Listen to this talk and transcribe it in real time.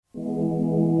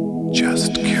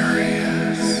Just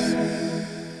Curious.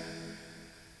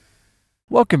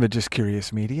 Welcome to Just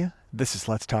Curious Media. This is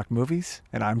Let's Talk Movies,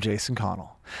 and I'm Jason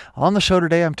Connell. On the show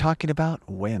today, I'm talking about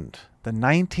Wind, the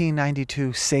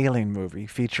 1992 sailing movie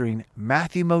featuring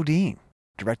Matthew Modine,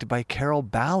 directed by Carroll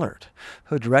Ballard,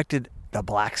 who directed The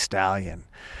Black Stallion,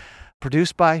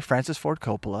 produced by Francis Ford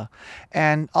Coppola,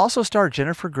 and also starred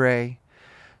Jennifer Grey,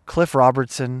 Cliff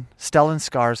Robertson, Stellan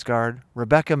Skarsgård,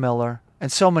 Rebecca Miller,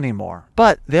 and so many more.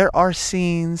 But there are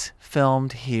scenes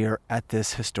filmed here at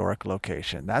this historic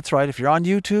location. That's right, if you're on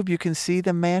YouTube, you can see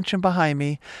the mansion behind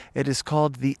me. It is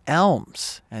called The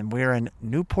Elms, and we're in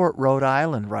Newport, Rhode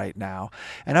Island right now.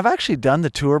 And I've actually done the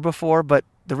tour before, but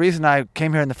the reason I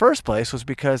came here in the first place was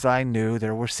because I knew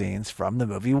there were scenes from the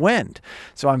movie Wind.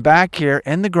 So I'm back here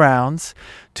in the grounds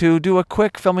to do a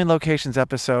quick filming locations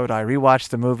episode. I rewatched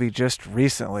the movie just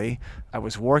recently. I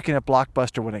was working at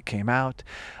Blockbuster when it came out.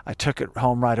 I took it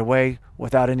home right away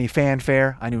without any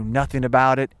fanfare. I knew nothing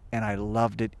about it, and I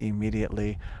loved it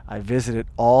immediately. I visit it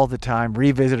all the time,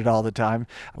 revisit it all the time.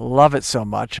 Love it so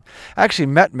much. I actually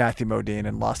met Matthew Modine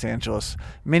in Los Angeles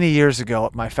many years ago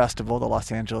at my festival, the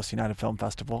Los Angeles United Film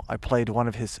Festival. I played one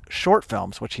of his short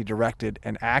films, which he directed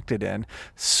and acted in.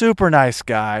 Super nice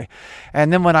guy.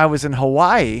 And then when I was in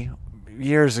Hawaii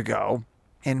years ago,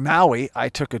 in Maui, I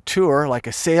took a tour, like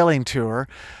a sailing tour,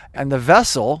 and the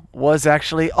vessel was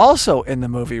actually also in the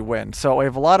movie Wind. So we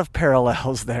have a lot of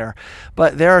parallels there.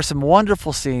 But there are some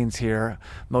wonderful scenes here.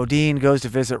 Modine goes to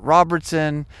visit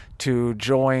Robertson to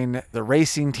join the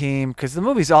racing team, because the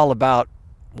movie's all about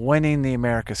winning the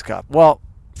America's Cup. Well,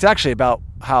 it's actually about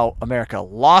how America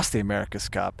lost the America's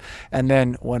Cup and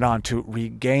then went on to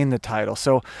regain the title.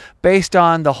 So based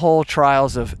on the whole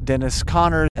trials of Dennis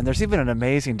Conner, and there's even an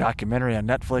amazing documentary on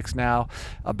Netflix now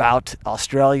about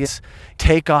Australia's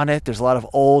take on it. There's a lot of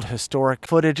old historic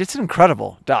footage. It's an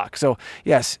incredible doc. So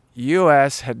yes,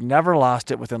 U.S. had never lost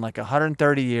it within like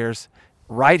 130 years.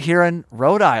 Right here in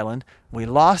Rhode Island, we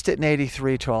lost it in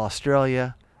 83 to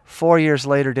Australia. 4 years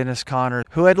later, Dennis Conner,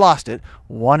 who had lost it,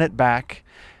 won it back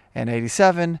in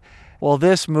 87. Well,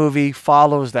 this movie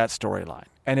follows that storyline,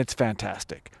 and it's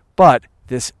fantastic. But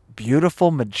this beautiful,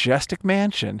 majestic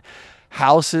mansion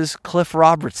houses Cliff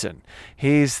Robertson.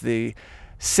 He's the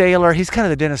sailor. He's kind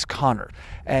of the Dennis Conner.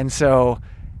 And so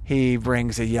he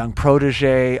brings a young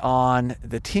protege on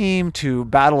the team to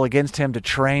battle against him to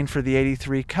train for the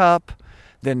 83 Cup.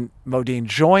 Then Modine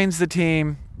joins the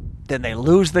team. Then they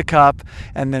lose the cup,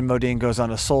 and then Modine goes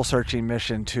on a soul-searching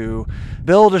mission to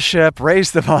build a ship,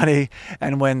 raise the money,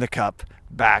 and win the cup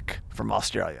back from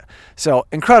Australia. So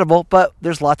incredible, but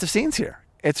there's lots of scenes here.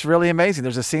 It's really amazing.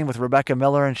 There's a scene with Rebecca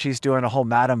Miller, and she's doing a whole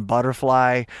Madame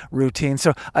Butterfly routine.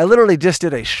 So I literally just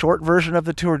did a short version of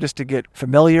the tour just to get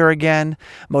familiar again.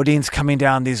 Modine's coming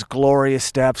down these glorious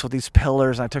steps with these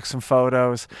pillars. I took some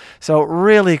photos. So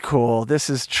really cool. This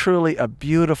is truly a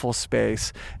beautiful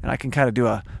space, and I can kind of do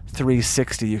a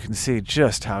 360. You can see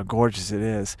just how gorgeous it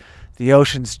is. The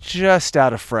ocean's just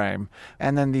out of frame.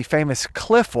 And then the famous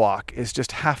Cliff Walk is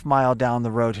just half mile down the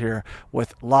road here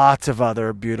with lots of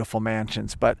other beautiful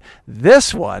mansions. But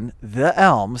this one, The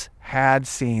Elms, had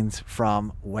scenes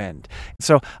from Wind.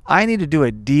 So I need to do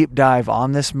a deep dive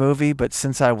on this movie, but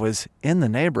since I was in the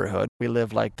neighborhood, we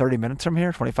live like 30 minutes from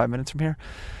here, 25 minutes from here.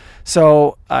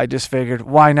 So I just figured,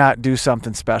 why not do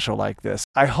something special like this?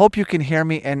 I hope you can hear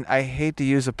me, and I hate to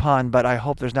use a pun, but I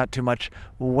hope there's not too much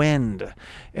wind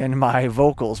in my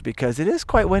vocals because it is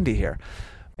quite windy here.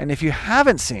 And if you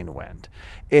haven't seen Wind,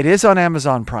 it is on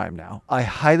Amazon Prime now. I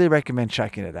highly recommend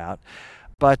checking it out.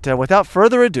 But without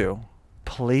further ado,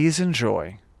 please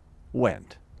enjoy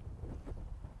Wind.